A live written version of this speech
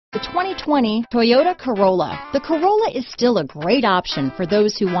The 2020 Toyota Corolla. The Corolla is still a great option for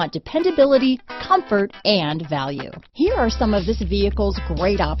those who want dependability, comfort, and value. Here are some of this vehicle's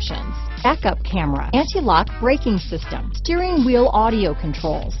great options: backup camera, anti-lock braking system, steering wheel audio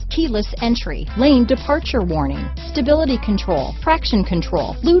controls, keyless entry, lane departure warning, stability control, traction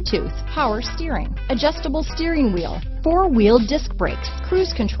control, Bluetooth, power steering, adjustable steering wheel, four-wheel disc brakes,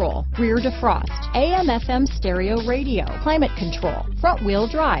 cruise control, rear defrost, AM/FM stereo radio, climate control, front-wheel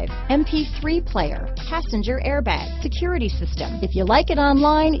drive, MP3 player, passenger airbag, security system. If you like it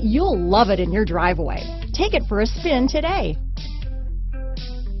online, you'll love it in your driveway. Take it for a spin today.